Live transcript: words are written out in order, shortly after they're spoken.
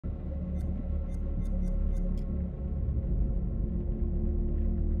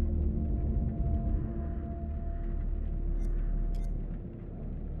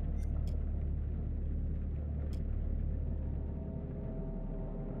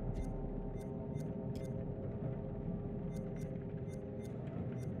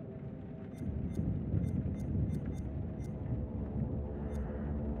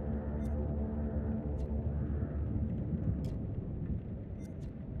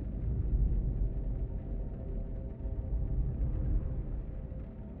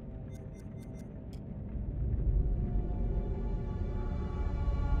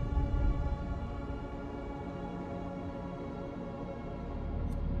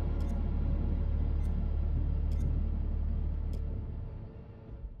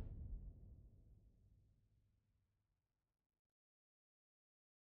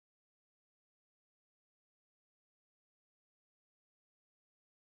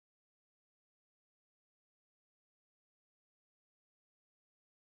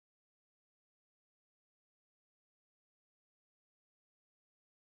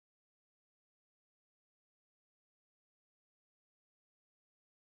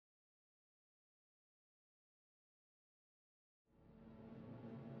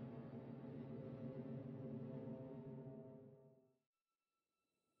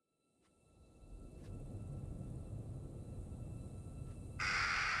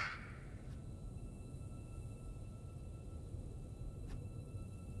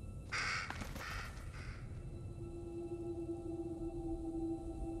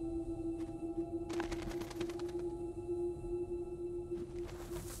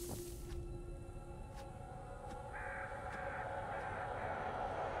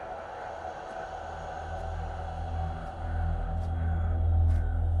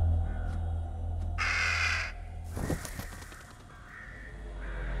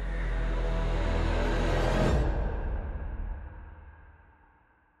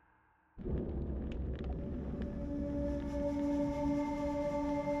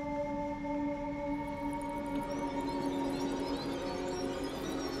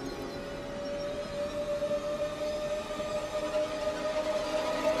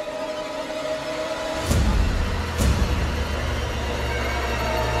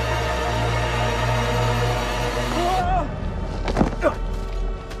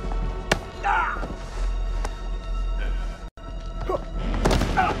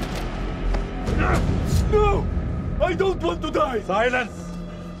die! Silence!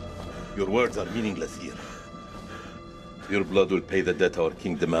 Your words are meaningless here. Your blood will pay the debt our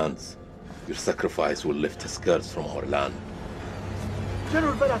king demands. Your sacrifice will lift his curse from our land.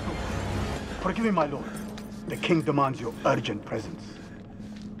 General Barato, forgive me, my lord. The king demands your urgent presence.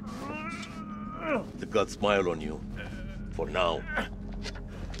 The gods smile on you. For now.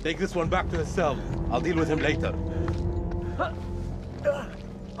 Take this one back to his cell. I'll deal with him later.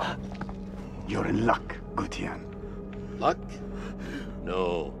 You're in luck, Gutian. Luck?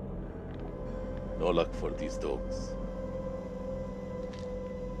 No. No luck for these dogs.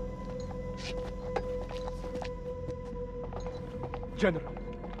 General,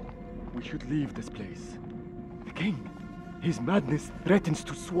 we should leave this place. The king, his madness threatens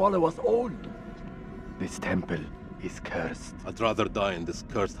to swallow us all. This temple is cursed. I'd rather die in this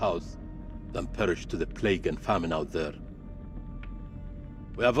cursed house than perish to the plague and famine out there.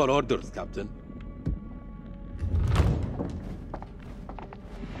 We have our orders, Captain.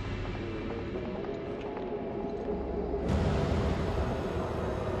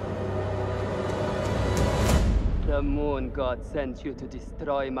 The moon god sent you to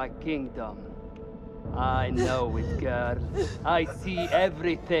destroy my kingdom. I know it, girl. I see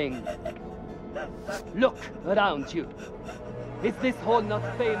everything. Look around you. Is this hall not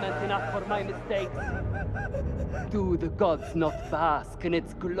famous enough for my mistakes? Do the gods not bask in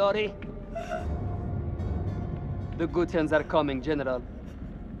its glory? The Gutians are coming, General.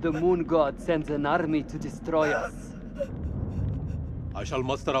 The moon god sends an army to destroy us. I shall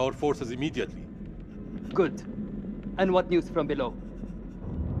muster our forces immediately. Good. And what news from below?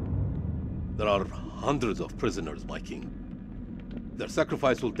 There are hundreds of prisoners, my king. Their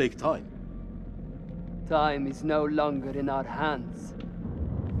sacrifice will take time. Time is no longer in our hands.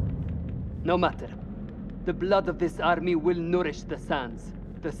 No matter. The blood of this army will nourish the sands.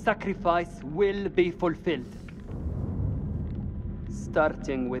 The sacrifice will be fulfilled.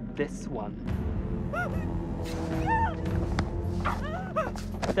 Starting with this one.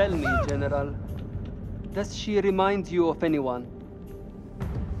 Tell me, General, does she remind you of anyone?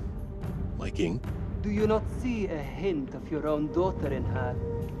 My king? Do you not see a hint of your own daughter in her?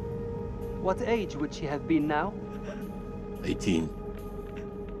 What age would she have been now? 18.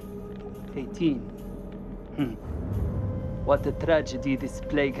 18. What a tragedy this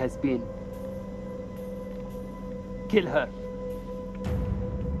plague has been. Kill her.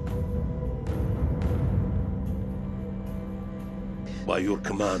 By your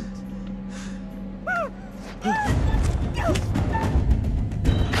command.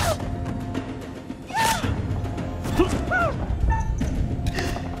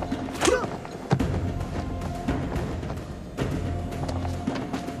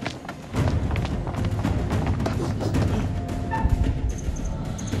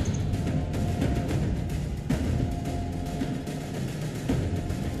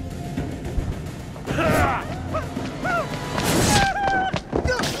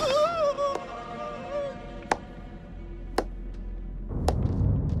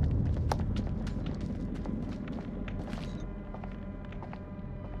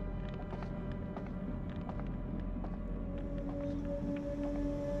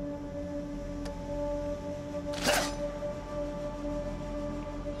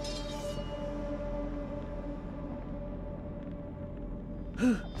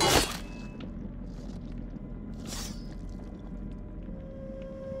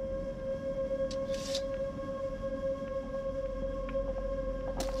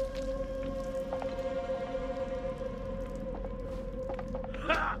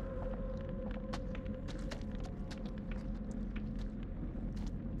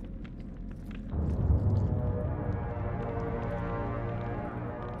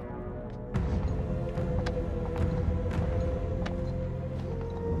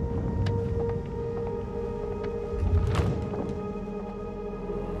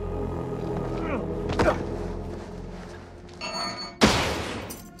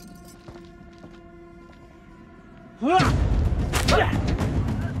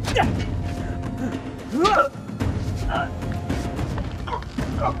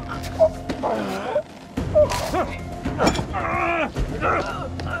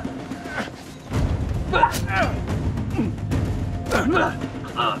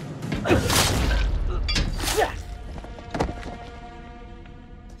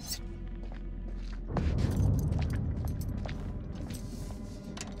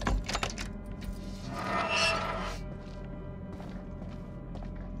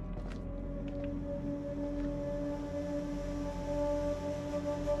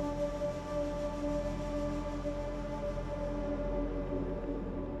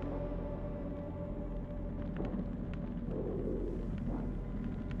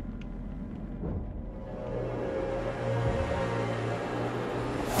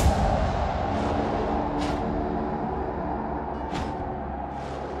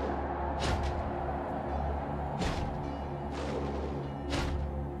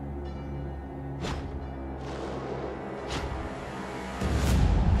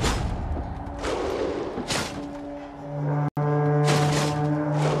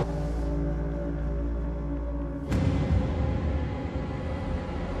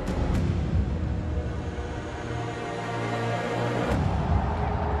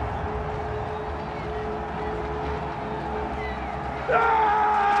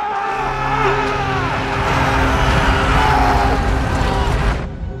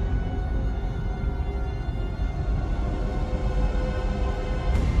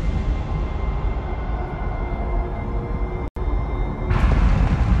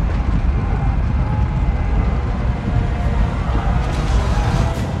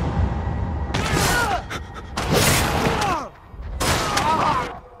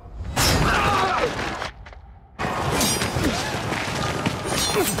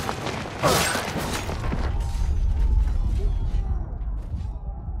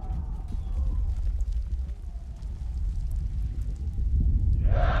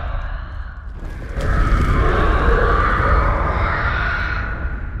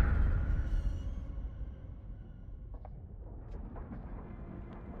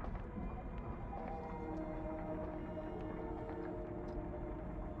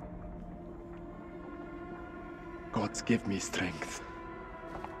 Gods give me strength.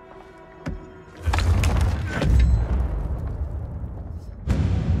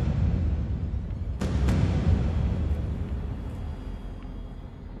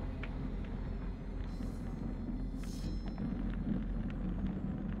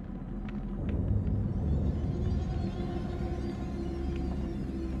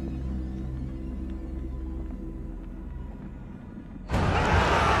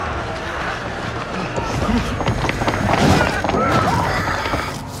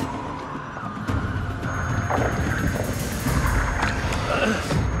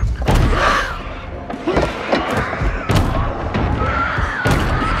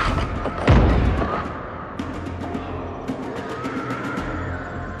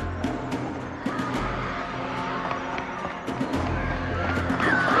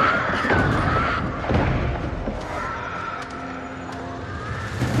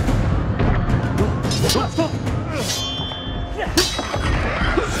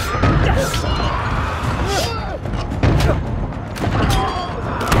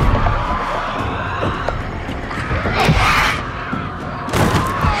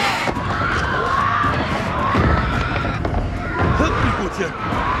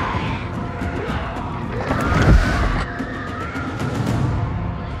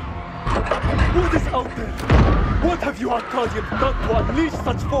 What is out there? What have you Arcadians done to unleash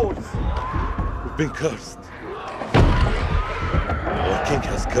such force? We've been cursed. Our king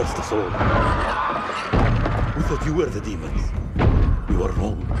has cursed us all. We thought you were the demons. We were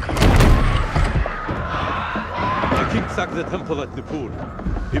wrong. The king sacked the temple at Nippur.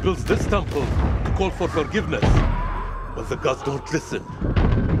 He builds this temple to call for forgiveness. But the gods don't listen.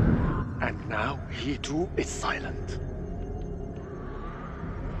 And now he too is silent.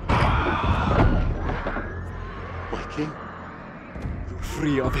 My king? You're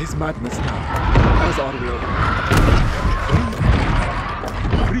free of his madness now, as are we all.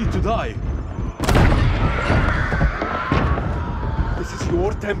 Free to die. This is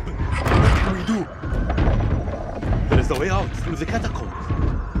your temple. What can we do? There is a way out through the catacombs.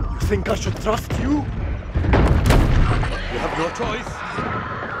 You think I should trust you? You have no choice.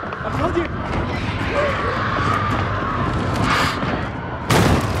 Arcadian!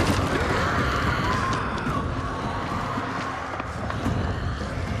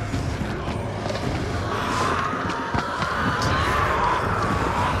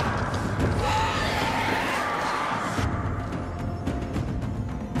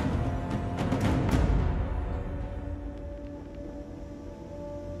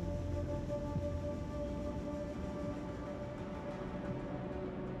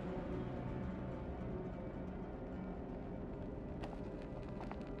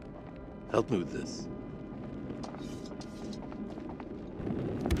 Help me with this.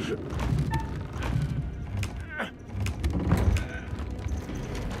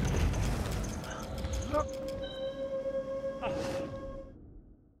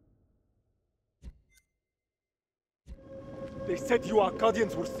 They said you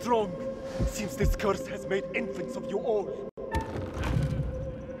Arcadians were strong. Seems this curse has made infants of you all.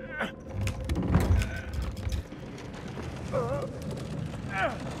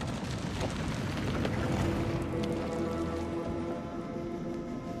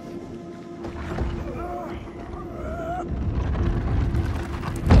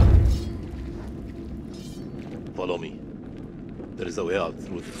 Follow me. There is a way out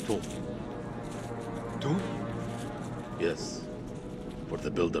through this tomb. Tomb? Yes. For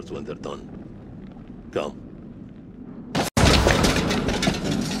the builders when they're done. Come.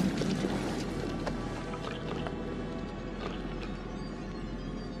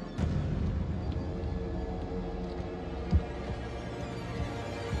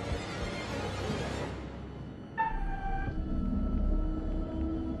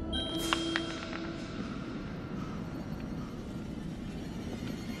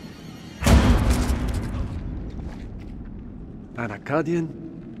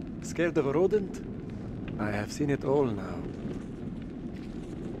 Akkadian? Scared of a rodent? I have seen it all now.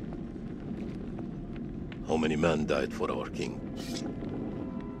 How many men died for our king?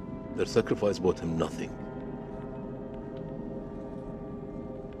 Their sacrifice bought him nothing.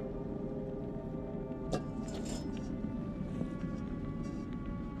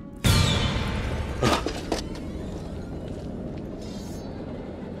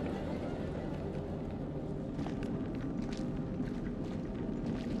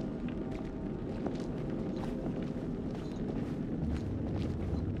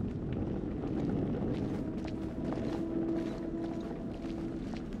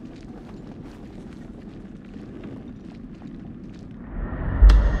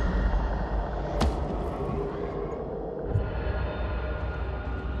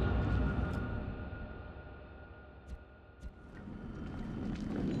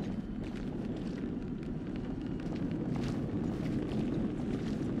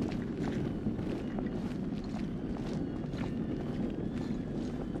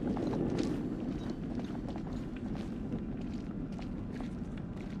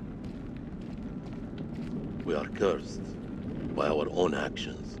 We are cursed by our own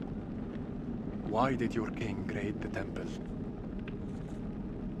actions. Why did your king raid the temple?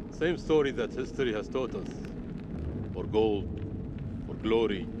 Same story that history has taught us. For gold, for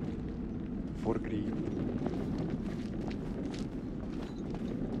glory. For greed.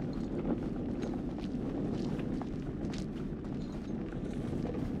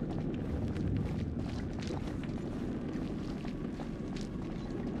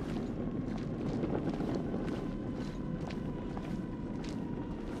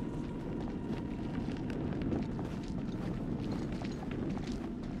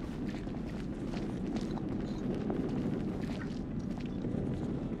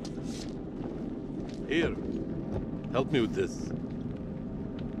 Here, help me with this.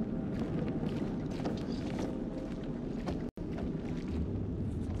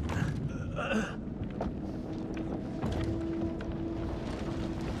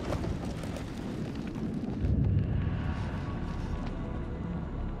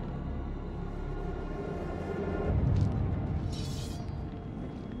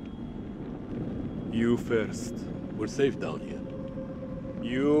 You first. We're safe down here.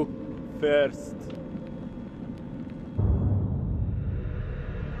 You first.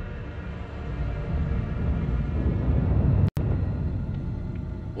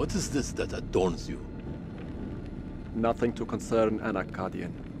 What is this that adorns you? Nothing to concern an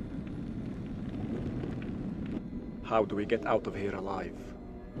Akkadian. How do we get out of here alive?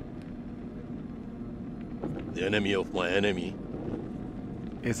 The enemy of my enemy.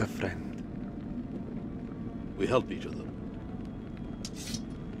 Is a friend. We help each other.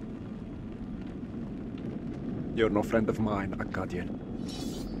 You're no friend of mine, Akkadian.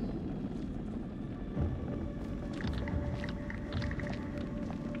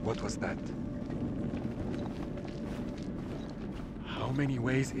 What was that? How many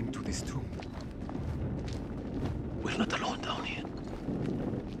ways into this tomb?